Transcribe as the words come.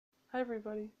Hi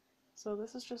everybody! So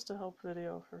this is just a help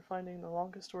video for finding the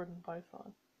longest word in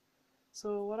Python.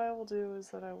 So what I will do is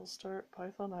that I will start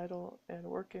Python idle and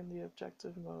work in the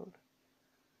objective mode.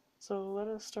 So let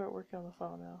us start working on the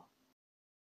file now.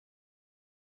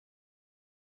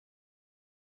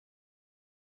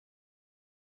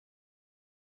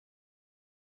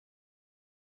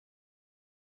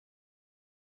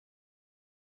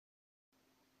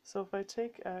 So if I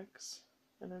take x,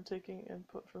 and I'm taking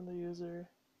input from the user,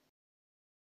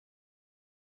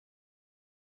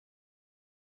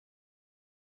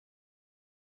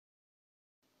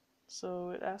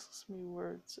 so it asks me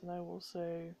words, and I will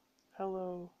say,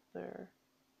 hello there.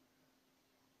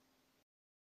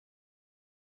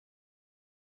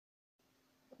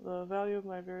 The value of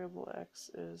my variable x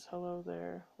is hello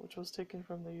there, which was taken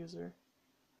from the user.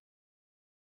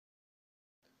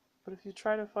 But if you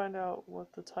try to find out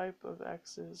what the type of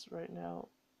x is right now,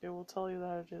 it will tell you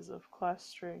that it is of class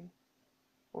string,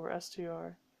 or str.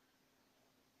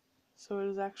 So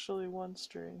it is actually one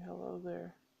string, hello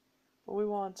there. But we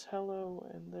want hello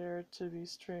and there to be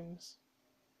strings,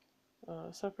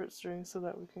 separate strings, so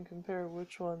that we can compare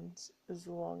which ones is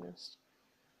the longest.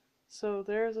 So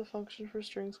there is a function for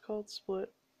strings called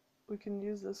split. We can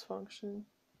use this function.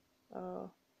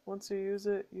 Once you use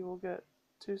it, you will get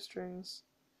two strings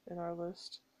in our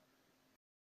list.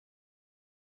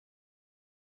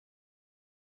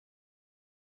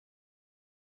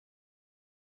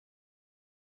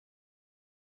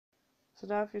 So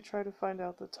now if you try to find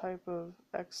out the type of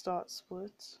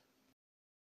x.split,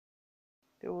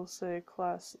 it will say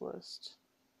class list.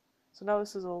 So now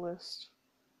this is a list.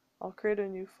 I'll create a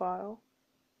new file.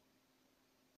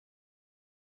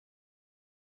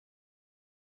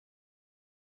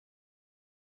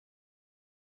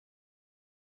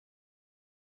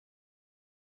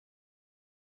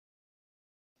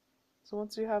 So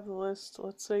once you have the list,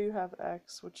 let's say you have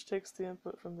x, which takes the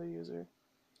input from the user.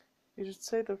 You should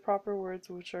say the proper words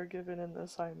which are given in the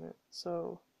assignment.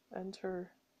 So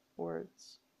enter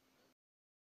words.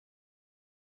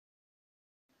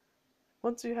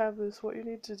 Once you have this, what you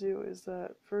need to do is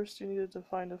that first you need to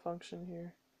define a function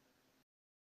here.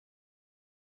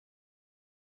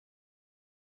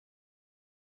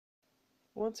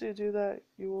 Once you do that,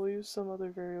 you will use some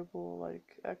other variable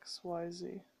like x, y,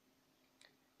 z.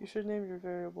 You should name your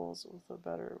variables with a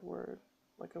better word,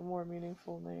 like a more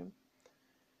meaningful name.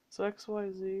 So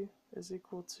xyz is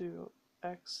equal to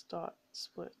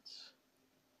x.split.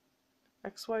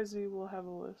 xyz will have a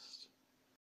list.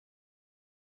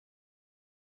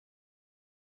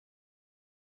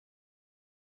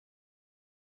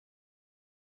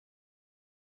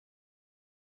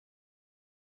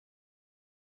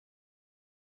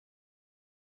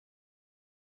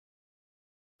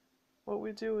 What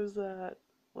we do is that,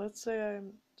 let's say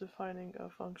I'm defining a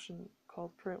function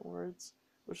called printWords,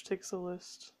 which takes a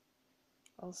list.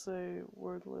 I'll say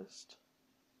word list.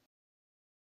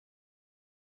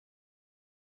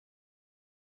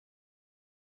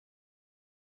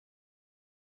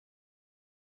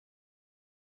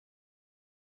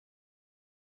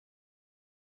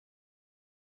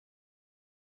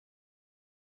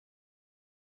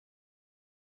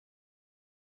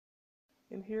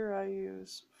 And here I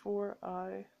use for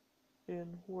I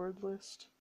in word list,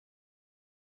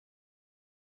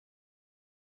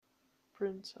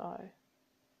 print I.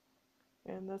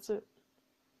 And that's it.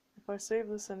 If I save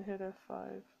this and hit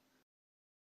F5,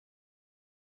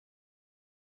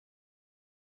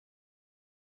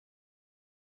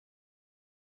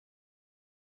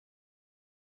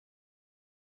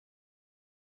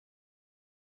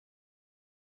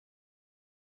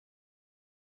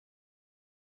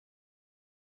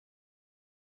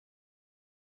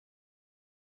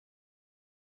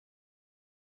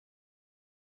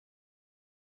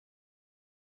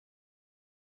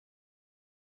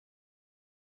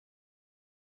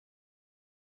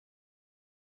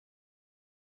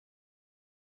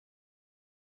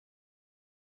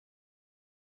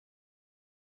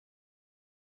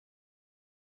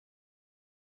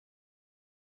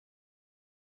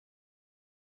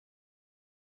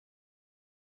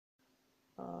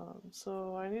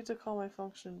 so I need to call my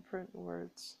function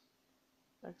printWords,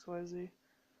 xyz.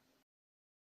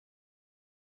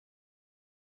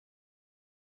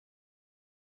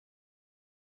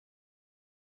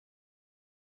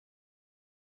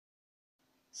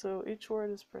 So each word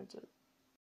is printed.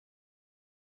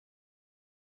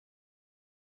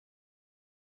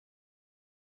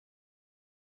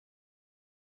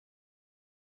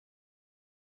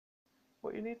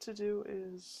 What you need to do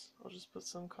is, I'll just put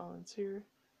some comments here.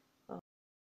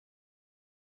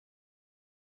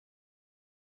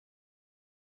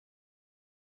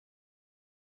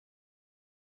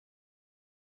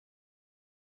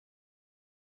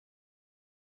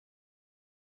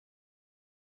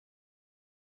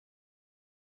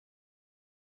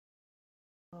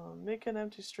 make an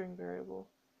empty string variable.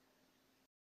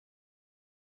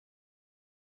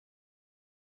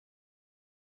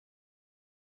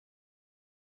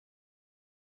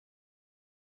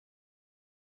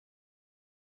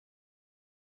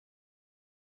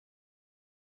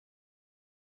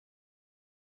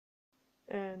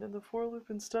 And in the for loop,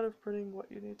 instead of printing,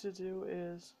 what you need to do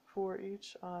is for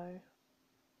each I,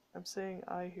 I'm saying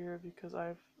I here because I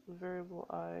have the variable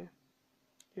I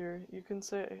here. You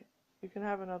can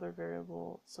have another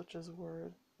variable such as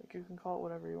word, like you can call it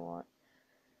whatever you want.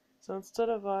 So instead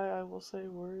of I will say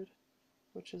word,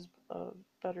 which is a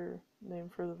better name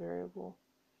for the variable.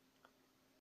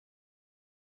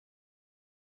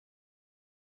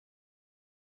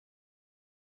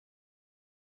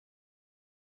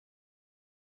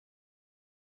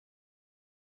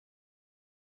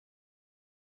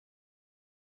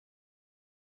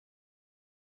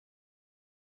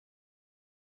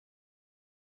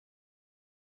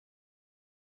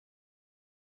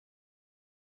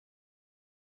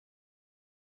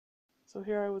 So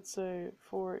here I would say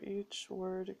for each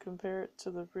word, compare it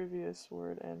to the previous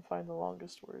word and find the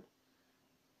longest word.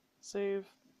 Save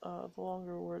the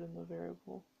longer word in the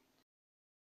variable.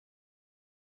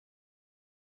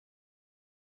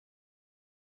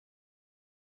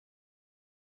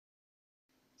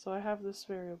 So I have this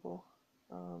variable.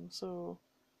 So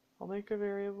I'll make a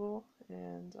variable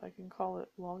and I can call it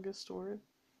longest word.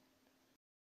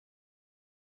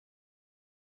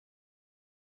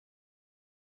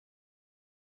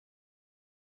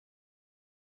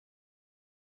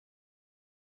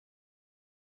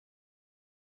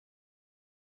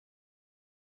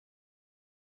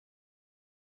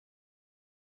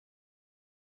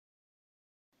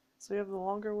 So you have the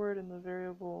longer word in the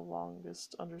variable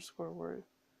longest underscore word.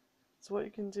 So what you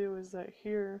can do is that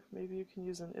here, maybe you can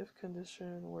use an if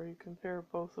condition where you compare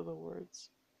both of the words.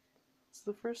 So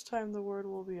the first time the word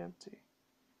will be empty.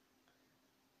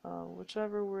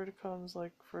 Whichever word comes,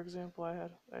 like for example,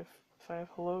 if I have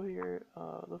hello here,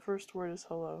 the first word is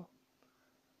hello.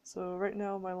 So right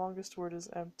now my longest word is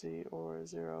empty or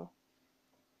 0.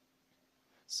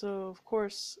 So of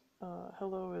course,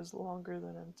 hello is longer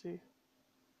than empty.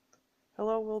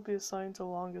 Hello will be assigned to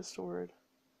longest word,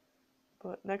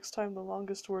 but next time the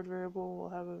longest word variable will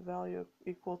have a value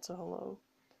equal to hello,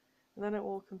 and then it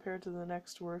will compare to the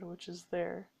next word, which is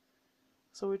there.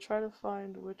 So we try to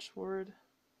find which word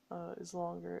is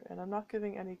longer, and I'm not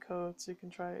giving any code, so you can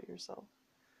try it yourself.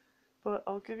 But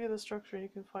I'll give you the structure and you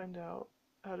can find out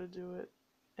how to do it.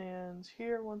 And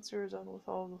here, once you're done with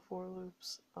all the for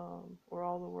loops, or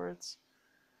all the words,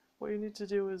 what you need to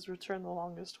do is return the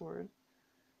longest word.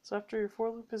 So after your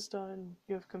for loop is done,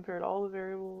 you have compared all the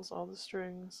variables, all the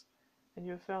strings, and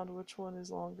you have found which one is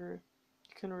longer.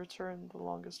 You can return the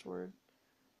longest word.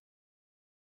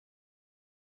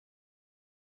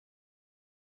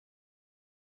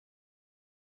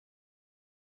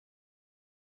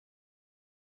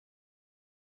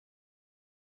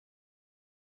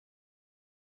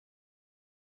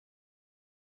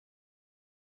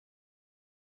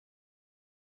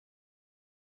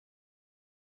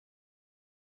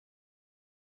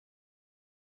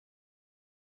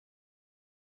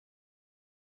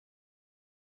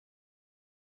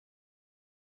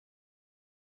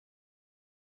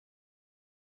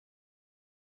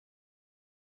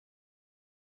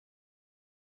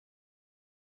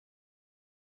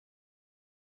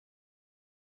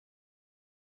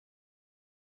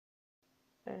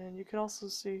 And you can also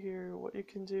see here what you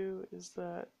can do is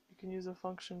that you can use a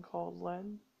function called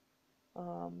len.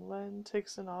 Len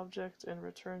takes an object and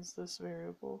returns this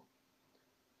variable.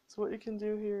 So what you can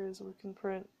do here is we can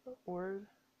print word.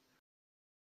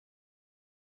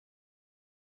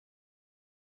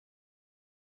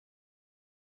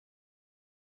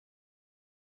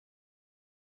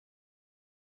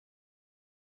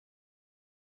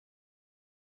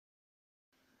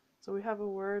 So we have a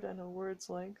word and a word's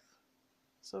length.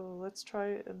 So let's try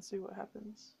it and see what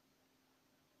happens.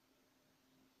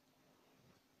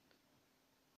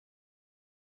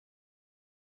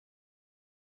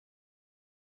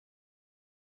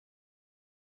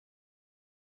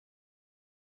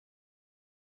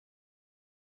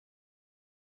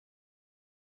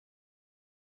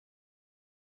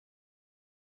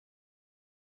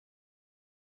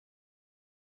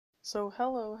 So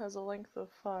hello has a length of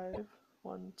 5.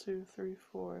 1, 2, 3,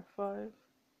 4, 5.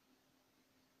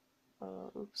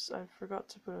 Oops, I forgot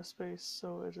to put a space,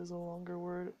 so it is a longer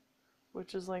word,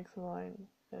 which is length 9,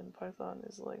 and Python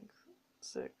is length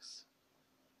 6.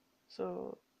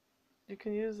 So you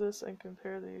can use this and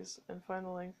compare these and find the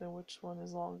length and which one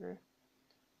is longer.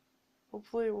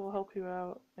 Hopefully it will help you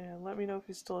out, and let me know if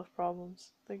you still have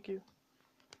problems. Thank you.